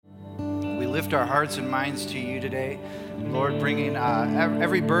lift our hearts and minds to you today. Lord, bringing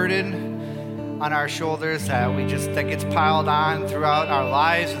every burden on our shoulders that gets piled on throughout our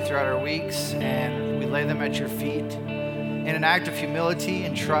lives and throughout our weeks, and we lay them at your feet in an act of humility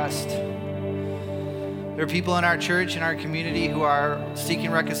and trust. There are people in our church, in our community, who are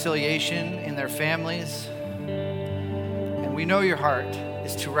seeking reconciliation in their families, and we know your heart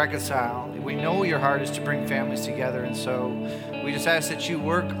is to reconcile. We know your heart is to bring families together, and so we just ask that you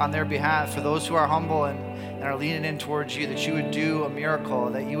work on their behalf. For those who are humble and are leaning in towards you, that you would do a miracle,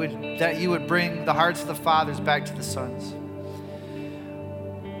 that you would bring the hearts of the fathers back to the sons.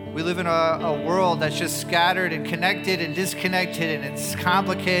 We live in a world that's just scattered and connected and disconnected, and it's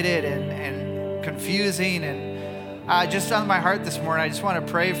complicated and confusing. And just on my heart this morning, I just want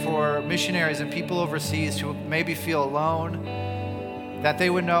to pray for missionaries and people overseas who maybe feel alone, that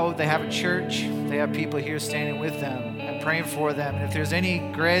they would know they have a church, they have people here standing with them and praying for them. And if there's any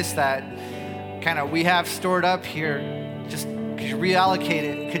grace that kind of we have stored up here, just could you reallocate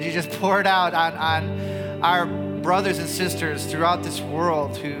it? Could you just pour it out on our brothers and sisters throughout this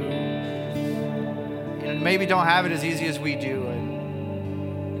world who maybe don't have it as easy as we do?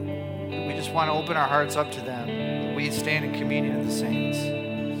 And we just want to open our hearts up to them. We stand in communion with the saints.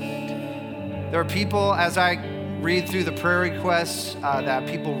 There are people, as I read through the prayer requests that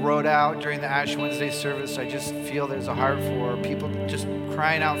people wrote out during the Ash Wednesday service, I just feel there's a heart for people just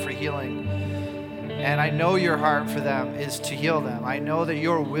crying out for healing. And I know your heart for them is to heal them. I know that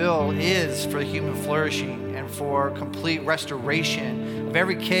your will is for human flourishing and for complete restoration of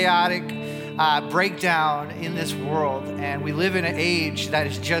every chaotic breakdown in this world. And we live in an age that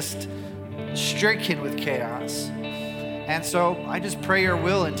is just stricken with chaos. And so I just pray your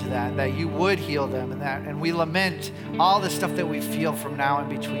will into that you would heal them, and we lament all the stuff that we feel from now and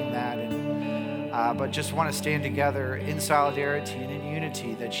between that. But just want to stand together in solidarity and in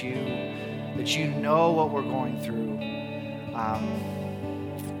unity that you know what we're going through.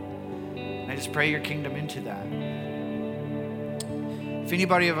 I just pray your kingdom into that. If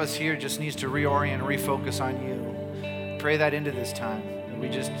anybody of us here just needs to reorient, refocus on you, pray that into this time. We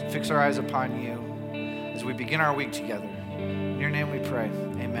just fix our eyes upon you as we begin our week together. In your name we pray,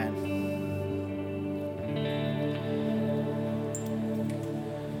 amen.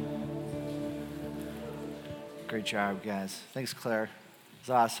 Great job, guys. Thanks, Claire. It was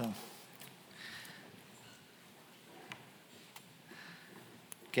awesome.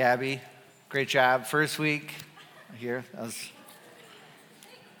 Gabby, great job. First week here. That was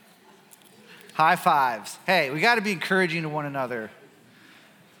high fives. Hey, we got to be encouraging to one another.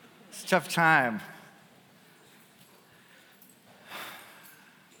 It's a tough time.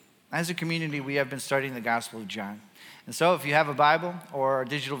 As a community, we have been studying the Gospel of John. And so if you have a Bible or a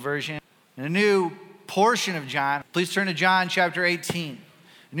digital version, in a new portion of John, please turn to John chapter 18.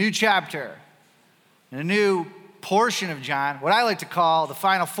 A new chapter, in a new portion of John, what I like to call the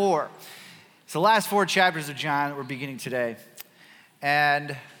final four. It's the last four chapters of John that we're beginning today.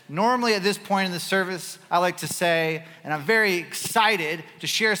 And normally at this point in the service, I like to say, and I'm very excited to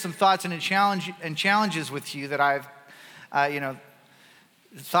share some thoughts and challenges with you that I've,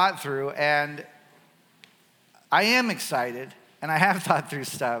 thought through. And I am excited, and I have thought through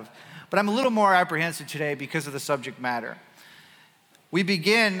stuff, but I'm a little more apprehensive today because of the subject matter. We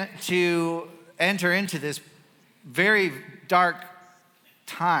begin to enter into this very dark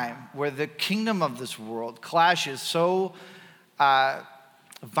time where the kingdom of this world clashes so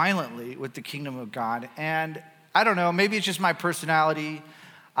violently with the kingdom of God. And I don't know, maybe it's just my personality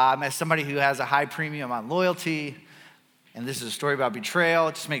as somebody who has a high premium on loyalty, and this is a story about betrayal.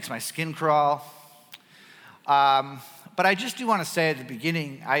 It just makes my skin crawl. But I just do want to say at the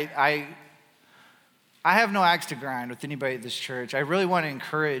beginning, I have no axe to grind with anybody at this church. I really want to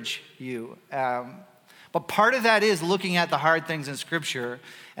encourage you. But part of that is looking at the hard things in Scripture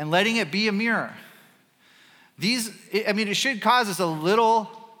and letting it be a mirror. It should cause us a little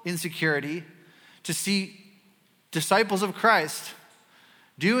insecurity to see disciples of Christ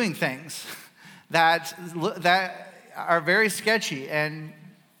doing things that are very sketchy. And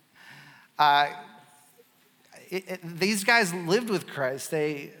these guys lived with Christ.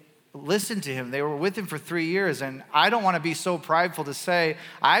 They listened to him. They were with him for 3 years. And I don't want to be so prideful to say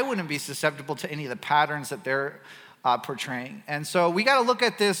I wouldn't be susceptible to any of the patterns that they're portraying. And so we got to look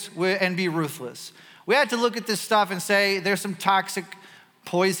at this and be ruthless. We had to look at this stuff and say there's some toxic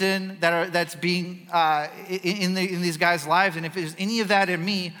poison that's being in these guys' lives. And if there's any of that in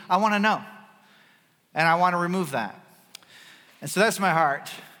me, I want to know. And I want to remove that. And so that's my heart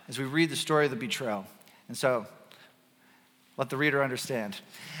as we read the story of the betrayal. And so let the reader understand.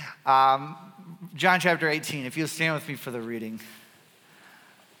 John chapter 18, if you'll stand with me for the reading.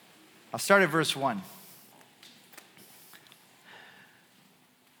 I'll start at verse 1.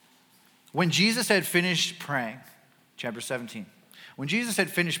 When Jesus had finished praying, chapter 17. When Jesus had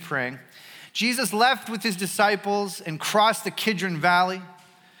finished praying, Jesus left with his disciples and crossed the Kidron Valley.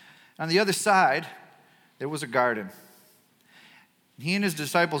 On the other side, there was a garden. He and his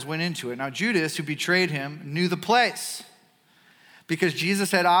disciples went into it. Now Judas, who betrayed him, knew the place because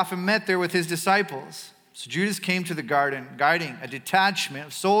Jesus had often met there with his disciples. So Judas came to the garden, guiding a detachment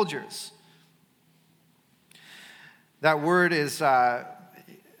of soldiers. That word is,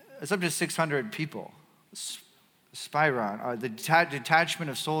 it's up to 600 people. Spiron, the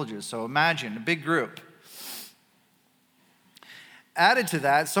detachment of soldiers. So imagine a big group. Added to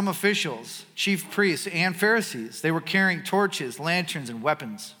that, some officials, chief priests, and Pharisees. They were carrying torches, lanterns, and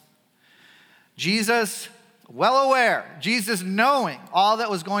weapons. Jesus, well aware, Jesus knowing all that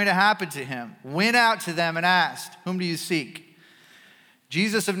was going to happen to him, went out to them and asked, "Whom do you seek?"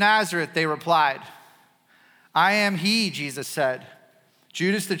 "Jesus of Nazareth," they replied. "I am he," Jesus said.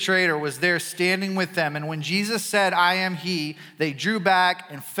 Judas the traitor was there standing with them, and when Jesus said, "I am he," they drew back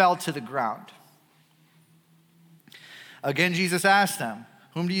and fell to the ground. Again, Jesus asked them,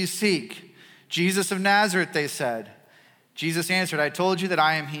 "Whom do you seek?" "Jesus of Nazareth," they said. Jesus answered, "I told you that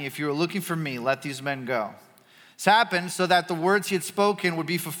I am he. If you are looking for me, let these men go." This happened so that the words he had spoken would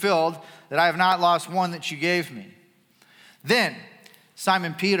be fulfilled, that I have not lost one that you gave me. Then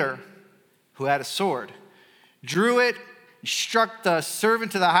Simon Peter, who had a sword, drew it, struck the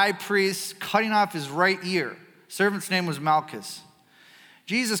servant of the high priest, cutting off his right ear. The servant's name was Malchus.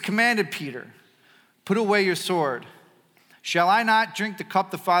 Jesus commanded Peter, "Put away your sword. Shall I not drink the cup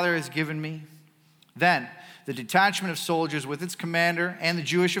the Father has given me?" Then the detachment of soldiers with its commander and the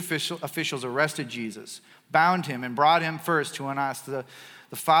Jewish officials arrested Jesus, bound him, and brought him first to Annas, the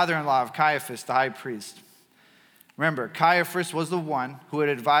father-in-law of Caiaphas, the high priest. Remember, Caiaphas was the one who had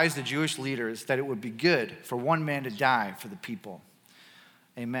advised the Jewish leaders that it would be good for one man to die for the people.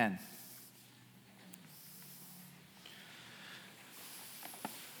 Amen.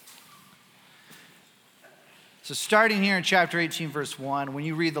 So starting here in chapter 18, verse 1, when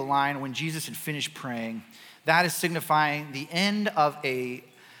you read the line, when Jesus had finished praying, that is signifying the end of a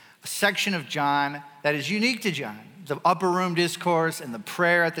section of John that is unique to John. The upper room discourse and the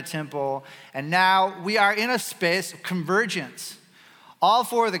prayer at the temple. And now we are in a space of convergence. All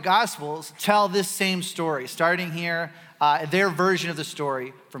four of the Gospels tell this same story, starting here, their version of the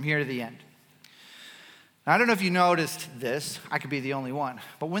story from here to the end. Now, I don't know if you noticed this. I could be the only one.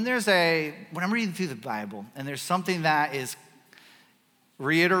 But when I'm reading through the Bible and there's something that is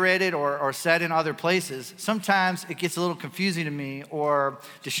reiterated or said in other places, sometimes it gets a little confusing to me or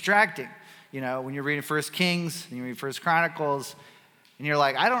distracting. You know, when you're reading 1 Kings and you read 1 Chronicles, and you're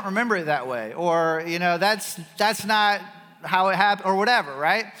like, I don't remember it that way. Or, you know, that's not how it happened, or whatever,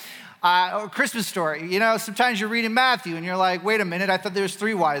 right? Or Christmas story. You know, sometimes you're reading Matthew and you're like, wait a minute, I thought there was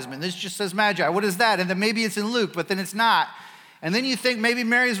 3 wise men. This just says Magi. What is that? And then maybe it's in Luke, but then it's not. And then you think maybe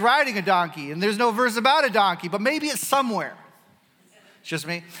Mary's riding a donkey and there's no verse about a donkey, but maybe it's somewhere. It's just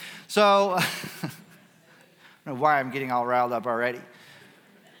me. So, I don't know why I'm getting all riled up already.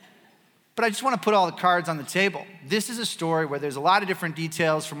 But I just want to put all the cards on the table. This is a story where there's a lot of different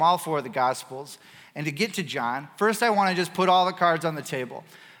details from all 4 of the Gospels. And to get to John, first I want to just put all the cards on the table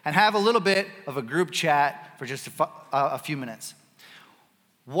and have a little bit of a group chat for just a few minutes.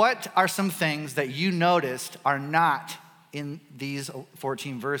 What are some things that you noticed are not in these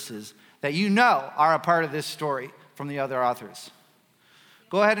 14 verses that you know are a part of this story from the other authors?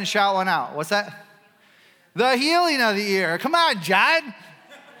 Go ahead and shout one out. What's that? The healing of the ear. Come on, John.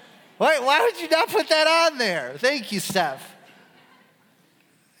 Why would you not put that on there? Thank you, Steph.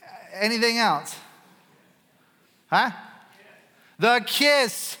 Anything else? Huh? The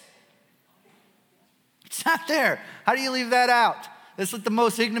kiss. It's not there. How do you leave that out? That's like the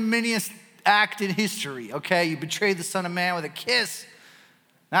most ignominious act in history, okay? You betrayed the Son of Man with a kiss.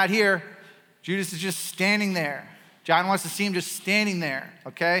 Not here. Judas is just standing there. John wants to see him just standing there,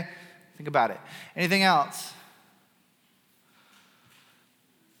 okay? Think about it. Anything else?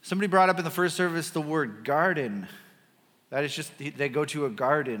 Somebody brought up in the first service the word garden. That is just, they go to a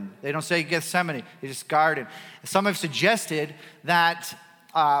garden. They don't say Gethsemane, they just garden. Some have suggested that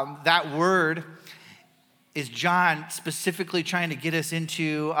that word is John specifically trying to get us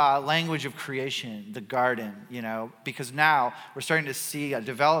into language of creation, the garden, you know, because now we're starting to see a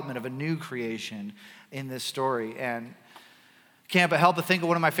development of a new creation in this story. And can't but help but think of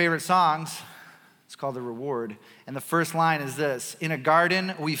one of my favorite songs. It's called The Reward. And the first line is this: in a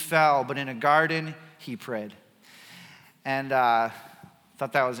garden we fell, but in a garden he prayed. And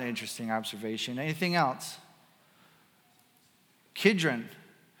thought that was an interesting observation. Anything else? Kidron.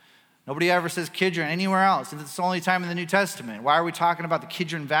 Nobody ever says Kidron anywhere else. It's the only time in the New Testament. Why are we talking about the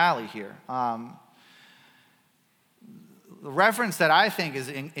Kidron Valley here? The reference that I think is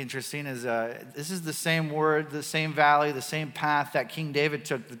interesting is this is the same word, the same valley, the same path that King David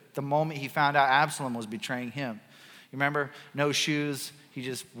took the moment he found out Absalom was betraying him. You remember? No shoes. He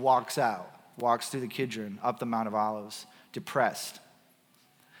just walks through the Kidron, up the Mount of Olives, depressed,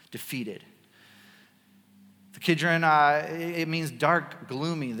 defeated. The Kidron, it means dark,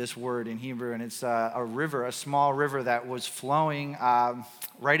 gloomy, this word in Hebrew, and it's a river, a small river that was flowing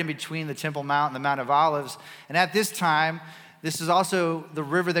right in between the Temple Mount and the Mount of Olives. And at this time, this is also the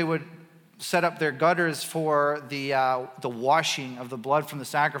river they would set up their gutters for the washing of the blood from the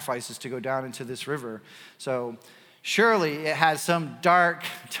sacrifices to go down into this river. So surely it has some dark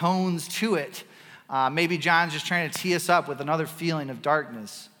tones to it. Maybe John's just trying to tee us up with another feeling of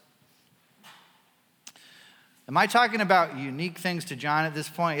darkness. Am I talking about unique things to John at this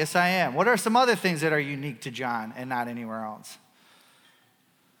point? Yes, I am. What are some other things that are unique to John and not anywhere else?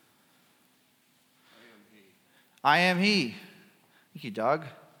 I am he. Thank you, Doug.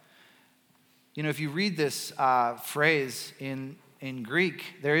 You know, if you read this phrase in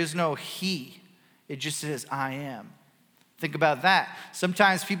Greek, there is no he. It just says, I am. Think about that.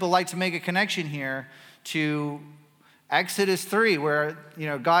 Sometimes people like to make a connection here to Exodus 3, where,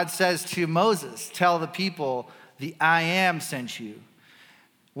 God says to Moses, tell the people, the I am sent you.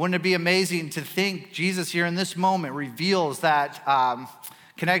 Wouldn't it be amazing to think Jesus here in this moment reveals that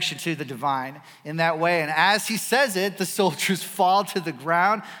connection to the divine in that way? And as he says it, the soldiers fall to the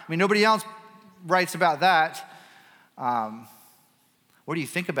ground. I mean, nobody else writes about that. What do you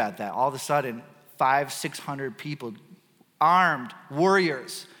think about that? All of a sudden, 500-600 people, armed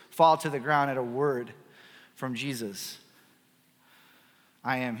warriors, fall to the ground at a word from Jesus.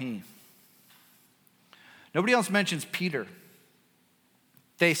 I am he. Nobody else mentions Peter.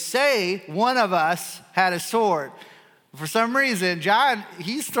 They say one of us had a sword. For some reason, John,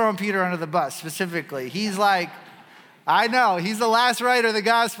 he's throwing Peter under the bus specifically. He's like, I know, he's the last writer of the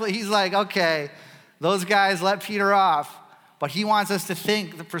gospel. He's like, okay, those guys let Peter off. But he wants us to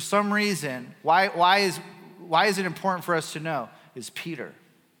think that for some reason, why is it important for us to know? Is Peter.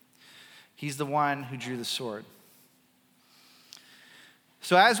 He's the one who drew the sword.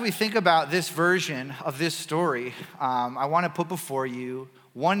 So as we think about this version of this story, I want to put before you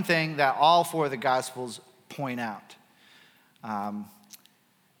one thing that all four of the Gospels point out.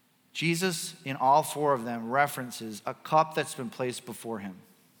 Jesus, in all four of them, references a cup that's been placed before him.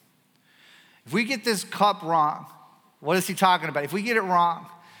 If we get this cup wrong, what is he talking about? If we get it wrong,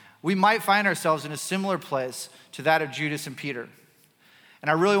 we might find ourselves in a similar place to that of Judas and Peter.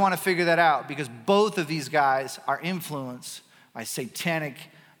 And I really want to figure that out because both of these guys are influenced by satanic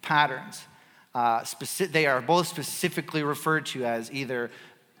patterns. They are both specifically referred to as either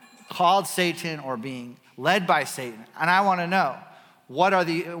called Satan or being led by Satan. And I want to know, what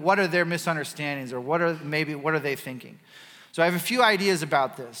are their misunderstandings, or what are they thinking? So I have a few ideas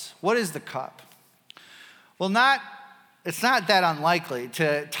about this. What is the cup? Well, it's not that unlikely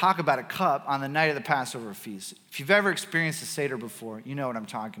to talk about a cup on the night of the Passover feast. If you've ever experienced a Seder before, you know what I'm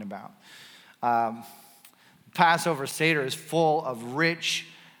talking about. Passover Seder is full of rich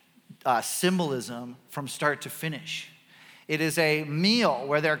symbolism from start to finish. It is a meal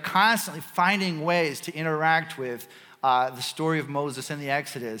where they're constantly finding ways to interact with the story of Moses and the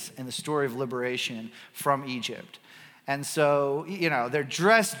Exodus and the story of liberation from Egypt. And so, they're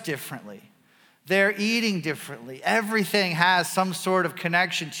dressed differently. They're eating differently. Everything has some sort of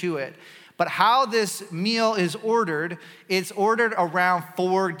connection to it. But how this meal is ordered, it's ordered around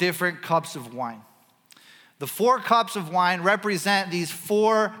 4 different cups of wine. The 4 cups of wine represent these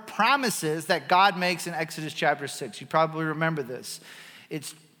 4 promises that God makes in Exodus chapter 6. You probably remember this.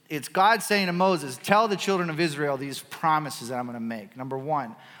 It's God saying to Moses, tell the children of Israel these promises that I'm going to make. Number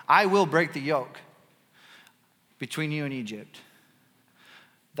 1, I will break the yoke between you and Egypt.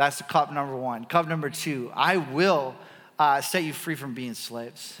 That's cup number 1. Cup number 2, I will set you free from being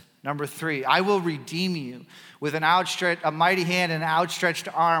slaves. Number 3, I will redeem you with a mighty hand and an outstretched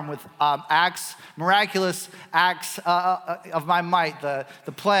arm with miraculous acts of my might, the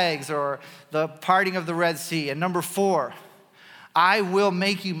plagues or the parting of the Red Sea. And number 4, I will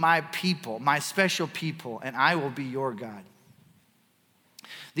make you my people, my special people, and I will be your God.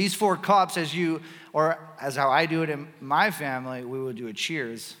 These 4 cups, as how I do it in my family, we would do a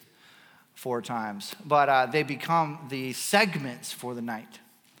cheers 4 times. But they become the segments for the night.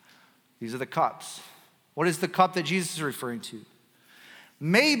 These are the cups. What is the cup that Jesus is referring to?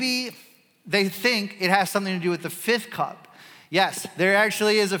 Maybe they think it has something to do with the 5th cup. Yes, there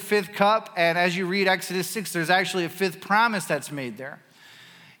actually is a 5th cup, and as you read Exodus 6, there's actually a 5th promise that's made there.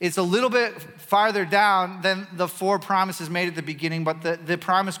 It's a little bit farther down than the 4 promises made at the beginning, but the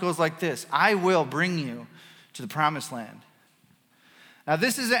promise goes like this: I will bring you to the promised land. Now,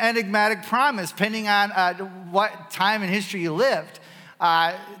 this is an enigmatic promise, depending on what time in history you lived.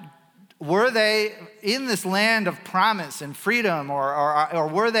 Were they in this land of promise and freedom, or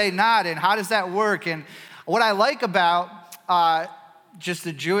were they not? And how does that work? And what I like about just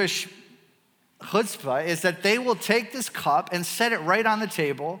the Jewish chutzpah is that they will take this cup and set it right on the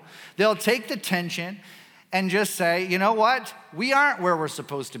table. They'll take the tension and just say, you know what? We aren't where we're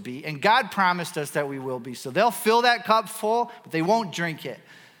supposed to be, and God promised us that we will be. So they'll fill that cup full, but they won't drink it.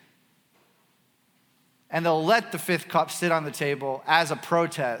 And they'll let the 5th cup sit on the table as a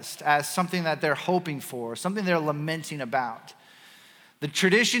protest, as something that they're hoping for, something they're lamenting about. The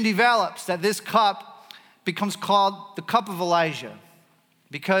tradition develops that this cup becomes called the cup of Elijah,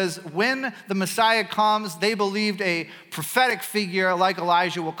 because when the Messiah comes, they believed a prophetic figure like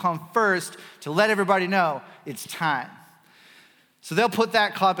Elijah will come first to let everybody know it's time. So they'll put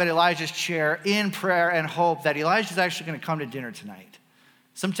that cup at Elijah's chair in prayer and hope that Elijah's actually going to come to dinner tonight.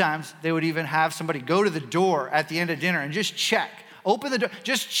 Sometimes they would even have somebody go to the door at the end of dinner and just check. Open the door,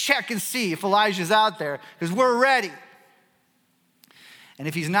 just check and see if Elijah's out there, because we're ready. And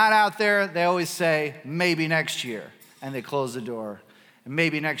if he's not out there, they always say, maybe next year. And they close the door. And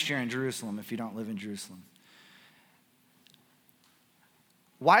maybe next year in Jerusalem, if you don't live in Jerusalem.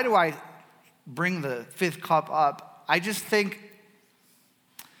 Why do I bring the 5th cup up? I just think,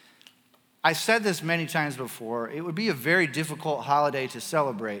 I said this many times before, it would be a very difficult holiday to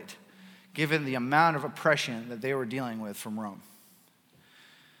celebrate, given the amount of oppression that they were dealing with from Rome.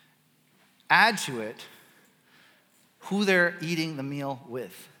 Add to it who they're eating the meal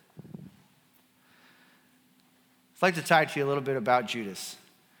with. I'd like to talk to you a little bit about Judas.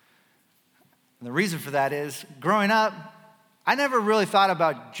 And the reason for that is, growing up, I never really thought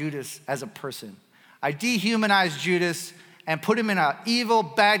about Judas as a person. I dehumanized Judas and put him in an evil,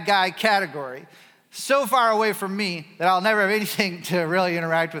 bad guy category, so far away from me that I'll never have anything to really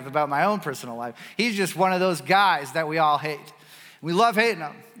interact with about my own personal life. He's just one of those guys that we all hate. We love hating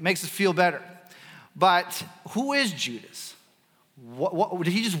him. It makes us feel better. But who is Judas? Did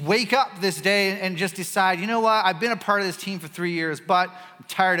he just wake up this day and just decide, you know what, I've been a part of this team for 3 years, but I'm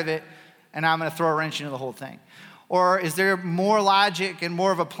tired of it, and I'm going to throw a wrench into the whole thing? Or is there more logic and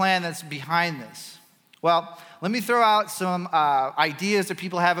more of a plan that's behind this? Well, let me throw out some ideas that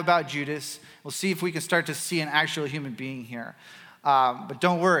people have about Judas. We'll see if we can start to see an actual human being here. But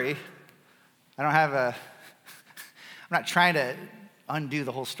don't worry, I'm not trying to undo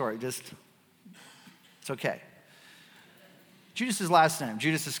the whole story. It's okay. Judas' last name,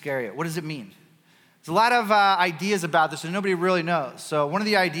 Judas Iscariot. What does it mean? There's a lot of ideas about this, and nobody really knows. So one of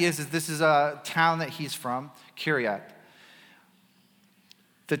the ideas is this is a town that he's from, Kiryat.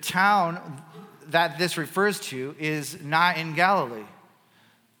 The town that this refers to is not in Galilee.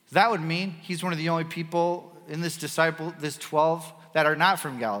 That would mean he's one of the only people in this 12, that are not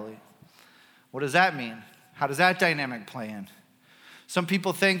from Galilee. What does that mean? How does that dynamic play in? Some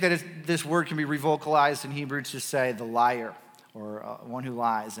people think that this word can be revocalized in Hebrew to say the liar, or one who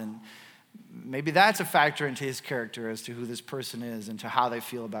lies. And maybe that's a factor into his character as to who this person is and to how they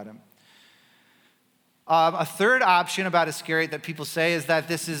feel about him. A third option about Iscariot that people say is that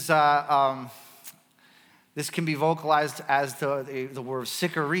this can be vocalized as the word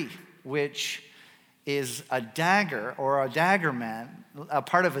Sicarii, which is a dagger or a dagger man, a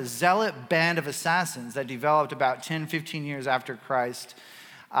part of a zealot band of assassins that developed about 10, 15 years after Christ.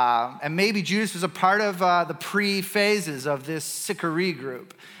 And maybe Judas was a part of the pre-phases of this Sicarii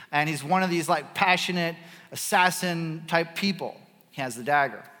group. And he's one of these like passionate assassin type people. He has the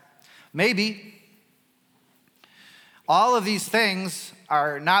dagger. Maybe all of these things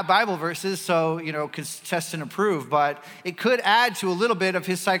are not Bible verses, so, could test and approve, but it could add to a little bit of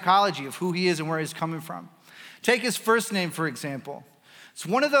his psychology of who he is and where he's coming from. Take his first name, for example. It's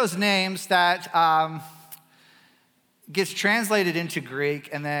one of those names that gets translated into Greek,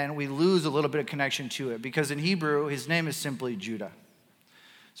 and then we lose a little bit of connection to it, because in Hebrew, his name is simply Judah.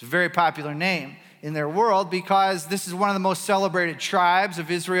 It's a very popular name in their world because this is one of the most celebrated tribes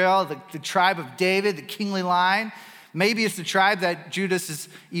of Israel, the tribe of David, the kingly line. Maybe it's the tribe that Judas is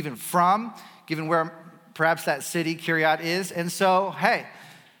even from, given where perhaps that city, Kiryat, is. And so, hey,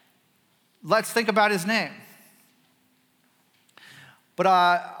 let's think about his name.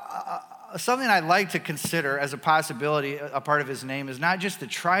 But something I'd like to consider as a possibility, a part of his name, is not just the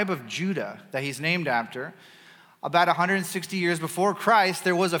tribe of Judah that he's named after. About 160 years before Christ,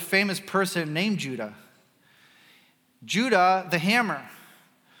 there was a famous person named Judah. Judah the hammer,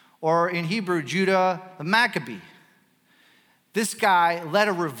 or in Hebrew, Judah the Maccabee. This guy led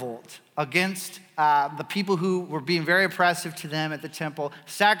a revolt against the people who were being very oppressive to them at the temple,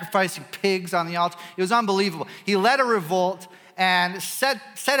 sacrificing pigs on the altar. It was unbelievable. He led a revolt and set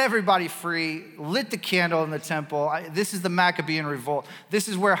everybody free, lit the candle in the temple. This is the Maccabean revolt. This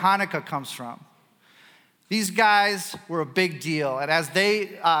is where Hanukkah comes from. These guys were a big deal, and as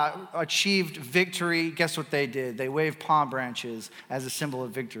they achieved victory, guess what they did? They waved palm branches as a symbol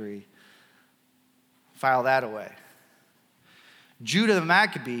of victory. File that away. Judah the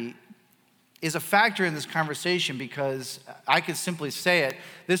Maccabee is a factor in this conversation because I could simply say it.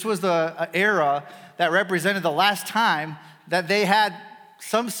 This was the era that represented the last time that they had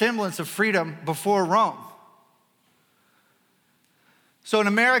some semblance of freedom before Rome. So an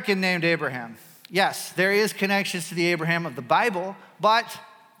American named Abraham. Yes, there is connections to the Abraham of the Bible, but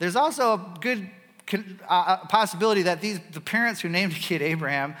there's also a good possibility that the parents who named a kid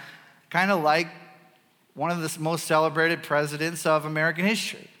Abraham kind of like one of the most celebrated presidents of American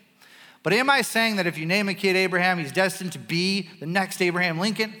history. But am I saying that if you name a kid Abraham, he's destined to be the next Abraham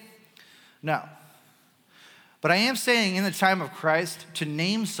Lincoln? No. But I am saying in the time of Christ, to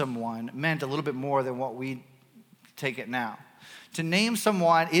name someone meant a little bit more than what we take it now. To name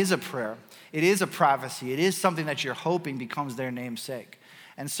someone is a prayer. It is a prophecy. It is something that you're hoping becomes their namesake.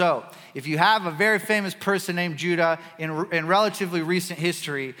 And so, if you have a very famous person named Judah in relatively recent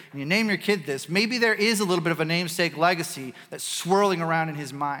history, and you name your kid this, maybe there is a little bit of a namesake legacy that's swirling around in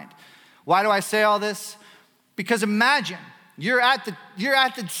his mind. Why do I say all this? Because imagine you're at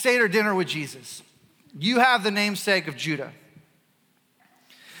the Seder dinner with Jesus. You have the namesake of Judah.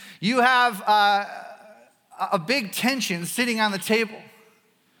 You have a big tension sitting on the table.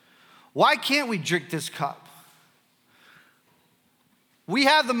 Why can't we drink this cup? We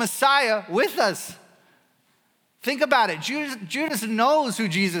have the Messiah with us. Think about it. Judas knows who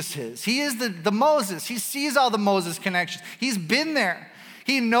Jesus is. He is the Moses. He sees all the Moses connections. He's been there.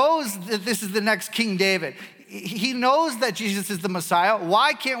 He knows that this is the next King David. He knows that Jesus is the Messiah.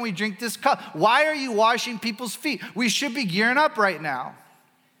 Why can't we drink this cup? Why are you washing people's feet? We should be gearing up right now.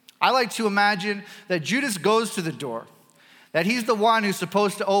 I like to imagine that Judas goes to the door, that he's the one who's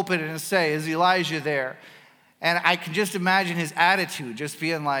supposed to open it and say, is Elijah there? And I can just imagine his attitude just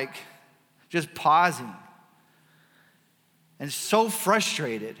being like, just pausing. And so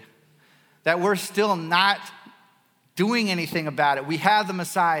frustrated that we're still not doing anything about it. We have the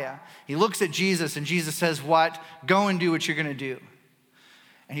Messiah. He looks at Jesus and Jesus says, what? Go and do what you're going to do.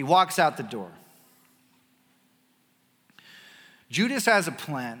 And he walks out the door. Judas has a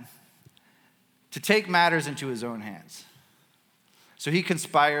plan to take matters into his own hands. So he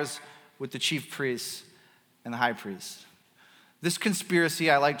conspires with the chief priests and the high priest. This conspiracy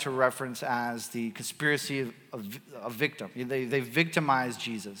I like to reference as the conspiracy of victim. They victimize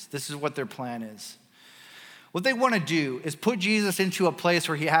Jesus. This is what their plan is. What they want to do is put Jesus into a place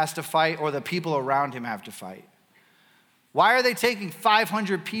where he has to fight or the people around him have to fight. Why are they taking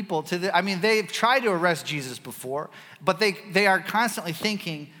 500 people to they've tried to arrest Jesus before, but they are constantly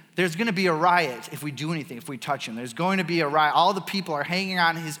thinking there's going to be a riot if we do anything, if we touch him. There's going to be a riot. All the people are hanging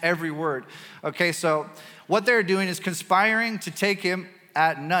on his every word. Okay, so what they're doing is conspiring to take him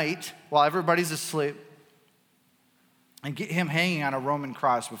at night while everybody's asleep and get him hanging on a Roman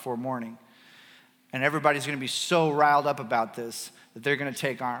cross before morning. And everybody's going to be so riled up about this that they're going to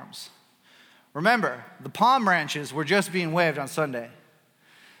take arms. Remember, the palm branches were just being waved on Sunday.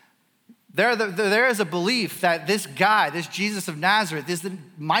 There is a belief that this guy, this Jesus of Nazareth,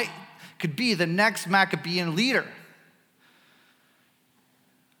 could be the next Maccabean leader.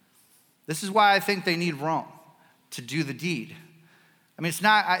 This is why I think they need Rome to do the deed. I mean, it's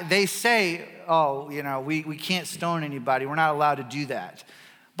not, they say, we can't stone anybody. We're not allowed to do that.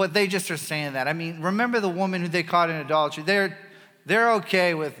 But they just are saying that. I mean, remember the woman who they caught in adultery? They're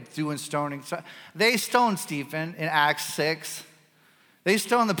okay with doing stoning. So they stoned Stephen in Acts 6. They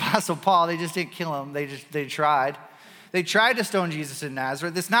stoned the Apostle Paul. They just didn't kill him. They tried. They tried to stone Jesus in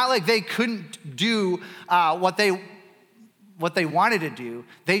Nazareth. It's not like they couldn't do what they wanted to do.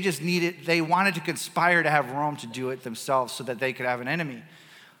 They wanted to conspire to have Rome to do it themselves so that they could have an enemy.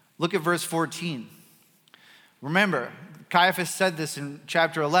 Look at verse 14. Remember, Caiaphas said this in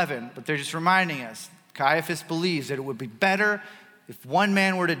chapter 11, but they're just reminding us. Caiaphas believes that it would be better if one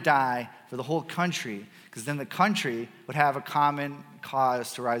man were to die for the whole country, because then the country would have a common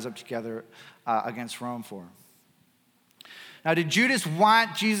cause to rise up together against Rome for. Now, did Judas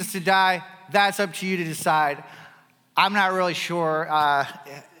want Jesus to die? That's up to you to decide. I'm not really sure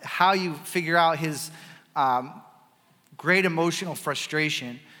how you figure out his great emotional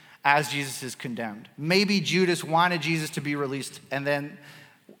frustration as Jesus is condemned. Maybe Judas wanted Jesus to be released, and then,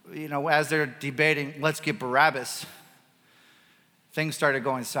 as they're debating, let's get Barabbas. things started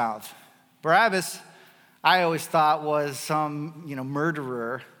going south. Barabbas, I always thought was some,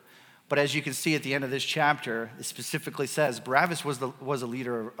 murderer. But as you can see at the end of this chapter, it specifically says Barabbas was a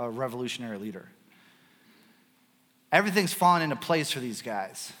leader, a revolutionary leader. Everything's fallen into place for these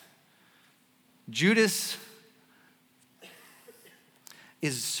guys. Judas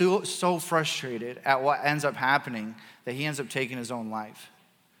is so frustrated at what ends up happening that he ends up taking his own life.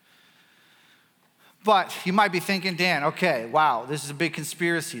 But you might be thinking, Dan, okay, wow, this is a big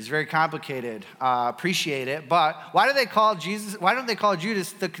conspiracy. It's very complicated. Appreciate it. But why don't they call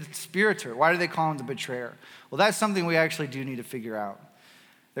Judas the conspirator? Why do they call him the betrayer? Well, that's something we actually do need to figure out.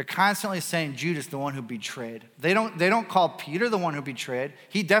 They're constantly saying Judas, the one who betrayed. They don't call Peter the one who betrayed.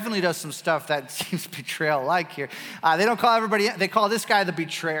 He definitely does some stuff that seems betrayal-like here. They don't call everybody, they call this guy the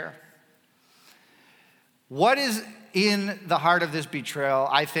betrayer. What is in the heart of this betrayal,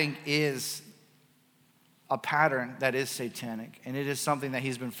 I think, is a pattern that is satanic, and it is something that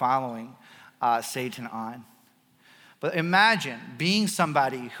he's been following Satan on. But imagine being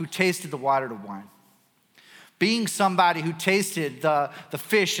somebody who tasted the water to wine, being somebody who tasted the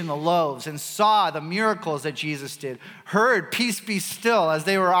fish and the loaves and saw the miracles that Jesus did, heard peace be still as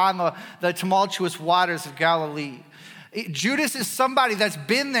they were on the tumultuous waters of Galilee. Judas is somebody that's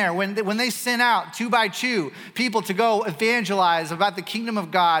been there when they sent out 2 by 2 people to go evangelize about the kingdom of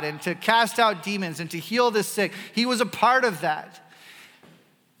God and to cast out demons and to heal the sick. He was a part of that.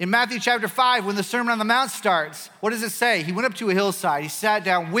 In Matthew chapter 5, when the Sermon on the Mount starts, what does it say? He went up to a hillside. He sat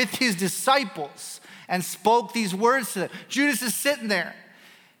down with his disciples and spoke these words to them. Judas is sitting there,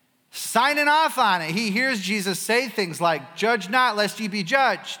 signing off on it. He hears Jesus say things like, "Judge not, lest ye be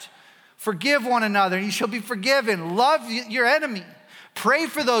judged. Forgive one another, and you shall be forgiven. Love your enemy. Pray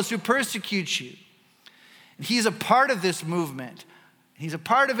for those who persecute you." And he's a part of this movement. He's a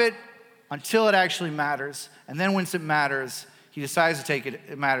part of it until it actually matters. And then once it matters, he decides to take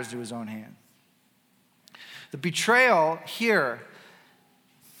it matters to his own hand. The betrayal here,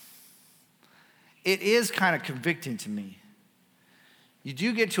 it is kind of convicting to me. You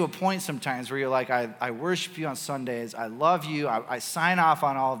do get to a point sometimes where you're like, I worship you on Sundays, I love you, I sign off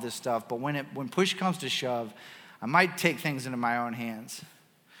on all of this stuff, but when push comes to shove, I might take things into my own hands.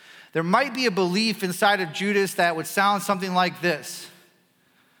 There might be a belief inside of Judas that would sound something like this.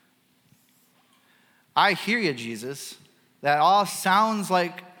 I hear you, Jesus. That all sounds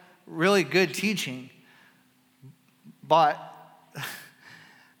like really good teaching, but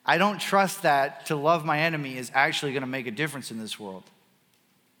I don't trust that to love my enemy is actually going to make a difference in this world.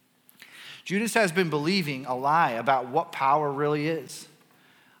 Judas has been believing a lie about what power really is,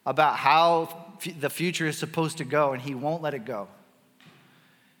 about how the future is supposed to go, and he won't let it go.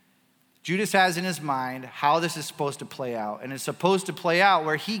 Judas has in his mind how this is supposed to play out, and it's supposed to play out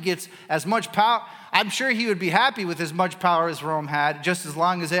where he gets as much power. I'm sure he would be happy with as much power as Rome had, just as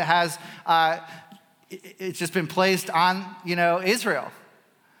long as it has, it's just been placed on, Israel.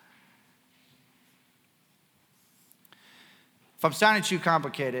 If I'm sounding too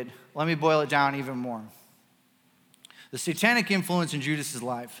complicated, let me boil it down even more. The satanic influence in Judas'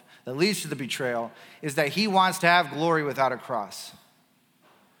 life that leads to the betrayal is that he wants to have glory without a cross.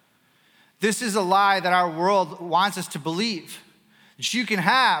 This is a lie that our world wants us to believe. That you can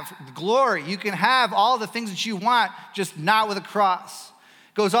have glory, you can have all the things that you want, just not with a cross.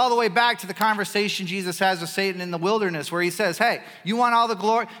 It goes all the way back to the conversation Jesus has with Satan in the wilderness where he says, hey, you want all the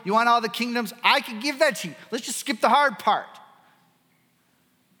glory, you want all the kingdoms? I can give that to you. Let's just skip the hard part.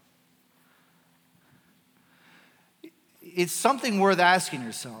 It's something worth asking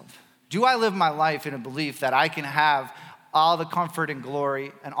yourself. Do I live my life in a belief that I can have all the comfort and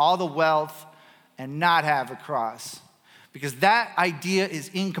glory and all the wealth and not have the cross? Because that idea is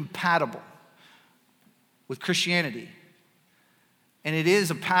incompatible with Christianity. And it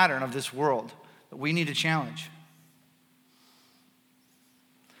is a pattern of this world that we need to challenge.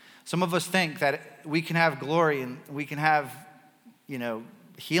 Some of us think that we can have glory and we can have,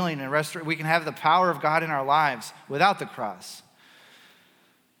 healing and restoration. We can have the power of God in our lives without the cross.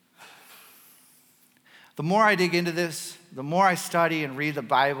 The more I dig into this, the more I study and read the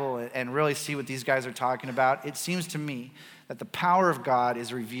Bible and really see what these guys are talking about, it seems to me that the power of God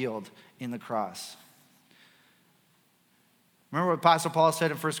is revealed in the cross. Remember what Apostle Paul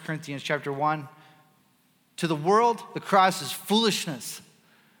said in 1 Corinthians chapter 1? To the world, the cross is foolishness.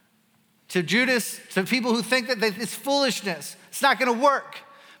 To Judas, to people who think that it's foolishness, it's not going to work.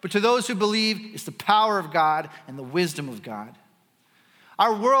 But to those who believe, it's the power of God and the wisdom of God.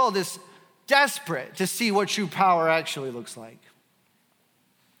 Our world is desperate to see what true power actually looks like.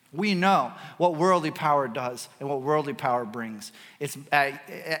 We know what worldly power does and what worldly power brings. It's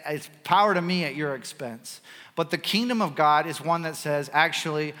power to me at your expense. But the kingdom of God is one that says,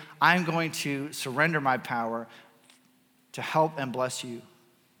 actually, I'm going to surrender my power to help and bless you.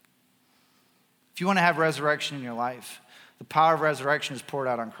 If you want to have resurrection in your life, the power of resurrection is poured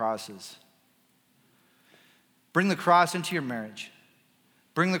out on crosses. Bring the cross into your marriage.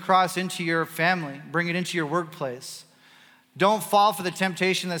 Bring the cross into your family. Bring it into your workplace. Don't fall for the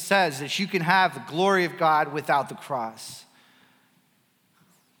temptation that says that you can have the glory of God without the cross.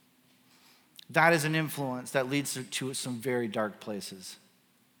 That is an influence that leads to some very dark places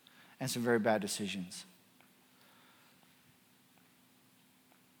and some very bad decisions.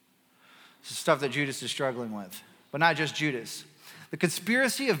 This is stuff that Judas is struggling with, but not just Judas. The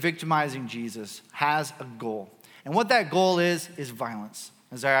conspiracy of victimizing Jesus has a goal. And what that goal is violence.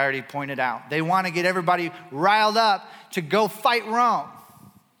 As I already pointed out, they want to get everybody riled up to go fight Rome.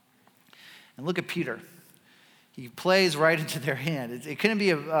 And look at Peter. He plays right into their hand. It couldn't be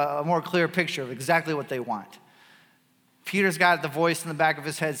a more clear picture of exactly what they want. Peter's got the voice in the back of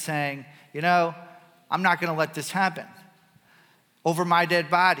his head saying, I'm not going to let this happen. Over my dead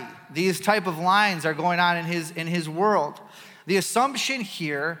body. These type of lines are going on in his world. The assumption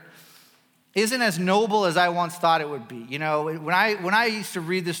here isn't as noble as I once thought it would be. When I used to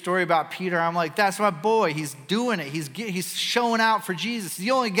read this story about Peter, I'm like, that's my boy. He's doing it. He's showing out for Jesus. He's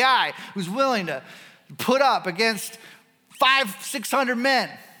the only guy who's willing to put up against 500-600 men.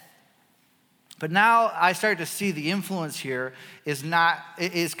 But now I start to see the influence here is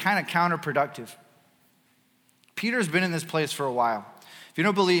kind of counterproductive. Peter's been in this place for a while. If you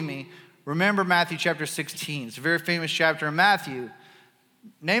don't believe me, remember Matthew chapter 16. It's a very famous chapter in Matthew.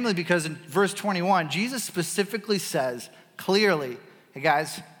 Namely because in verse 21, Jesus specifically says clearly, hey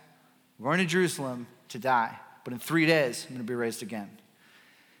guys, we're going to Jerusalem to die, but in 3 days, I'm going to be raised again.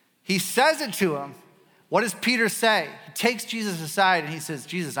 He says it to him. What does Peter say? He takes Jesus aside and he says,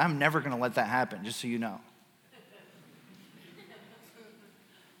 Jesus, I'm never going to let that happen, just so you know.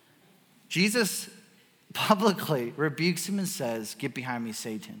 Jesus publicly rebukes him and says, get behind me,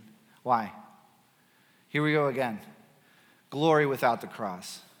 Satan. Why? Here we go again. Glory without the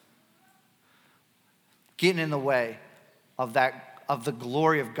cross. Getting in the way of the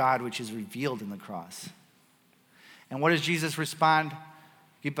glory of God which is revealed in the cross. And what does Jesus respond?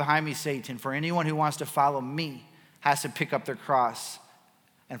 Get behind me, Satan. For anyone who wants to follow me has to pick up their cross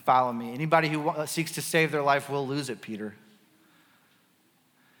and follow me. Anybody who seeks to save their life will lose it, Peter.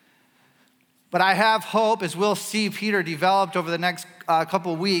 But I have hope, as we'll see Peter developed over the next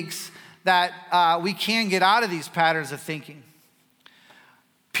couple weeks, that we can get out of these patterns of thinking.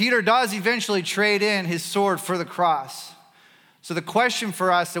 Peter does eventually trade in his sword for the cross. So the question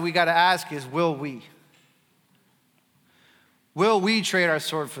for us that we got to ask is, will we? Will we trade our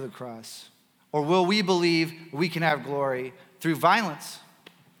sword for the cross? Or will we believe we can have glory through violence?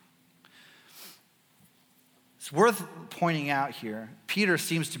 It's worth pointing out here, Peter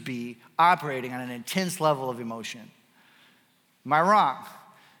seems to be operating on an intense level of emotion. Am I wrong?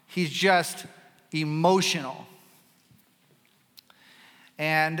 He's just emotional.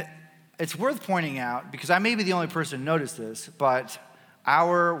 And it's worth pointing out, because I may be the only person to notice this, but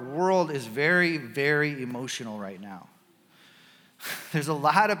our world is very, very emotional right now. There's a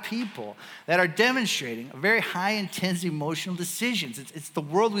lot of people that are demonstrating a very high, intense emotional decisions. It's the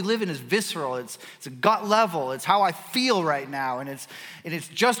world we live in is visceral. It's a gut level. It's how I feel right now. And it's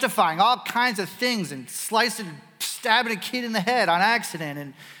justifying all kinds of things and stabbing a kid in the head on accident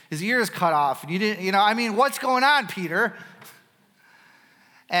and his ear is cut off. And you didn't, what's going on, Peter?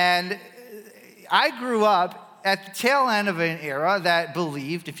 And I grew up at the tail end of an era that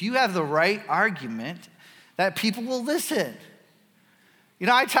believed if you have the right argument, that people will listen.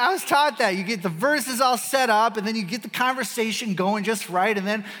 I was taught that. You get the verses all set up, and then you get the conversation going just right, and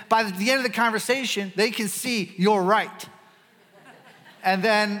then by the end of the conversation, they can see you're right. And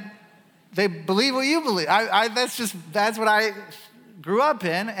then they believe what you believe. That's what I grew up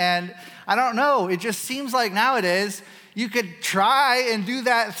in, and I don't know. It just seems like nowadays you could try and do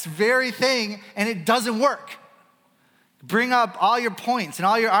that very thing, and it doesn't work. Bring up all your points and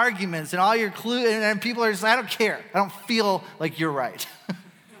all your arguments and all your clues, and people are just, I don't care. I don't feel like you're right.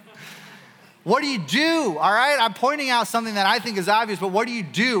 What do you do? All right, I'm pointing out something that I think is obvious, but what do you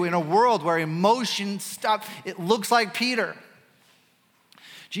do in a world where emotion stuff, it looks like Peter?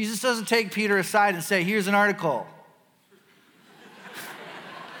 Jesus doesn't take Peter aside and say, here's an article.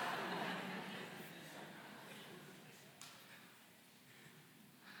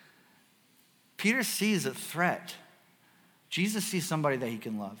 Peter sees a threat. Jesus sees somebody that he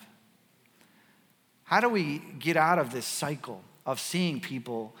can love. How do we get out of this cycle of seeing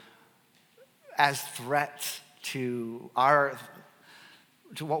people as threats to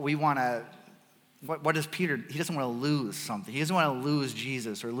what we want to. What does Peter? He doesn't want to lose something. He doesn't want to lose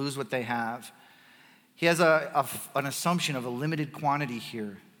Jesus or lose what they have. He has an assumption of a limited quantity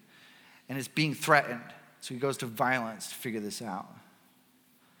here, and it's being threatened. So he goes to violence to figure this out.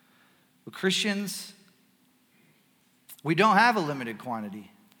 But Christians, we don't have a limited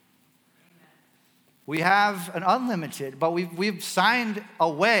quantity. We have an unlimited, but we've signed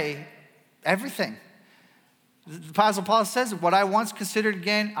away everything. The Apostle Paul says, what I once considered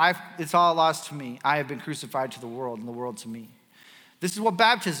gain, it's all lost to me. I have been crucified to the world and the world to me. This is what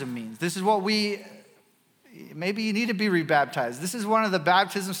baptism means. This is what maybe you need to be rebaptized. This is one of the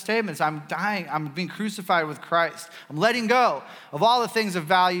baptism statements. I'm dying. I'm being crucified with Christ. I'm letting go of all the things of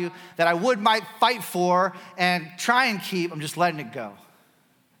value that I might fight for and try and keep. I'm just letting it go.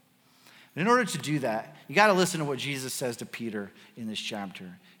 In order to do that, you got to listen to what Jesus says to Peter in this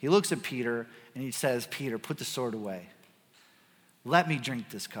chapter. He looks at Peter and he says, Peter, put the sword away. Let me drink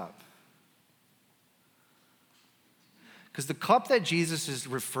this cup. Because the cup that Jesus is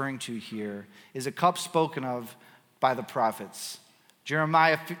referring to here is a cup spoken of by the prophets.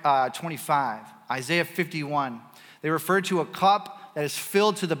 Jeremiah 25, Isaiah 51. They refer to a cup that is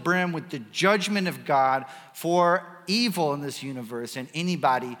filled to the brim with the judgment of God for evil in this universe and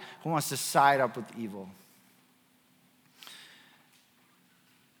anybody who wants to side up with evil.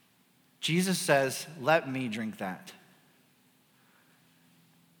 Jesus says, let me drink that.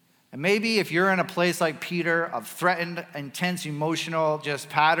 And maybe if you're in a place like Peter of threatened, intense, emotional just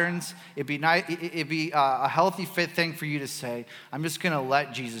patterns, it'd be a healthy fit thing for you to say, I'm just going to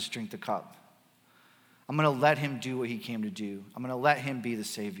let Jesus drink the cup. I'm going to let him do what he came to do. I'm going to let him be the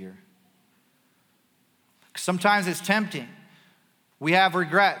Savior. Sometimes it's tempting. We have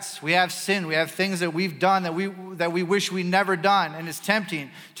regrets. We have sin. We have things that we've done that we wish we'd never done. And it's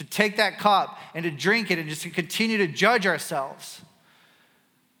tempting to take that cup and to drink it and just to continue to judge ourselves.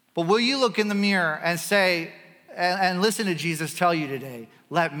 But will you look in the mirror and say, and listen to Jesus tell you today,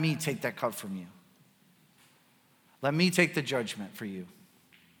 let me take that cup from you. Let me take the judgment for you.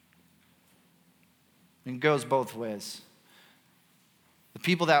 And it goes both ways. The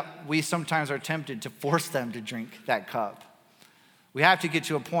people that we sometimes are tempted to force them to drink that cup. We have to get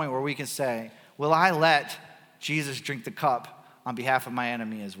to a point where we can say, will I let Jesus drink the cup on behalf of my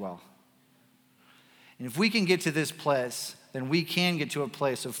enemy as well? And if we can get to this place, then we can get to a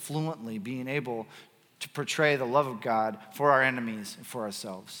place of fluently being able to portray the love of God for our enemies and for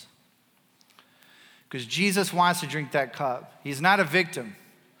ourselves. Because Jesus wants to drink that cup. He's not a victim.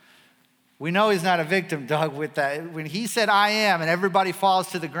 We know he's not a victim, Doug, with that. When he said, I am, and everybody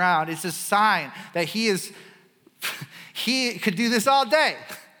falls to the ground, it's a sign that he could do this all day.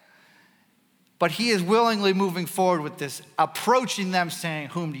 But he is willingly moving forward with this, approaching them saying,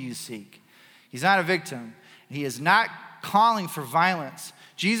 whom do you seek? He's not a victim. He is not calling for violence.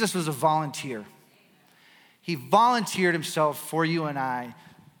 Jesus was a volunteer. He volunteered himself for you and I.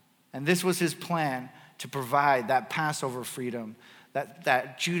 And this was his plan to provide that Passover freedom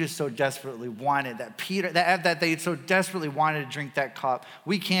that Judas so desperately wanted, that Peter, that they so desperately wanted to drink that cup.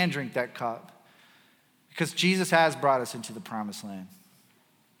 We can drink that cup because Jesus has brought us into the promised land.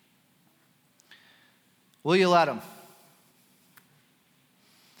 Will you let him?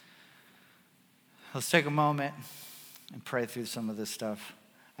 Let's take a moment and pray through some of this stuff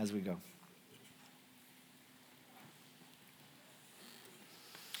as we go.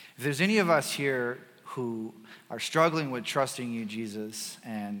 If there's any of us here who are struggling with trusting you, Jesus,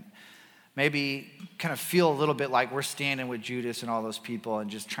 and maybe kind of feel a little bit like we're standing with Judas and all those people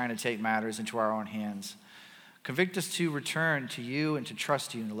and just trying to take matters into our own hands, convict us to return to you and to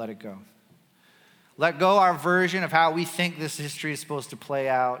trust you and to let it go. Let go our version of how we think this history is supposed to play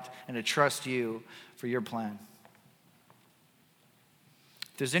out and to trust you for your plan.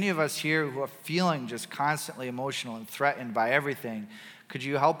 If there's any of us here who are feeling just constantly emotional and threatened by everything, could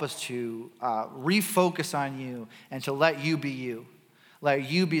you help us to refocus on you and to let you be you? Let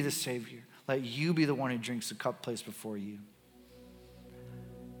you be the Savior. Let you be the one who drinks the cup placed before you.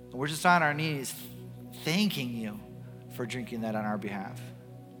 And we're just on our knees thanking you for drinking that on our behalf.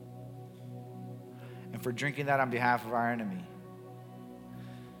 And for drinking that on behalf of our enemy.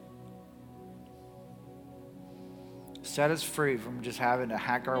 Set us free from just having to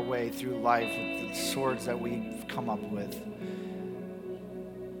hack our way through life with the swords that we've come up with.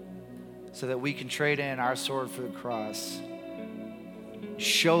 So that we can trade in our sword for the cross.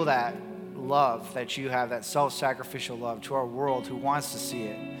 Show that love that you have, that self-sacrificial love to our world who wants to see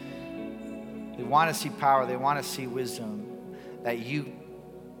it. They want to see power. They want to see wisdom that you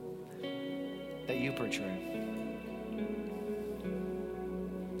portray.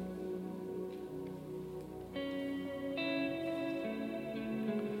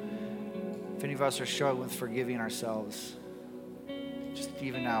 If any of us are struggling with forgiving ourselves, just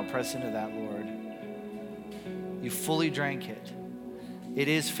even now, press into that, Lord. You fully drank it. It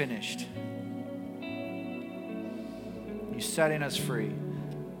is finished. You setting us free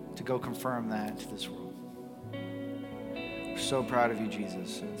to go confirm that to this world. We're so proud of you,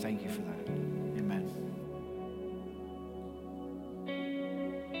 Jesus. Thank you for that.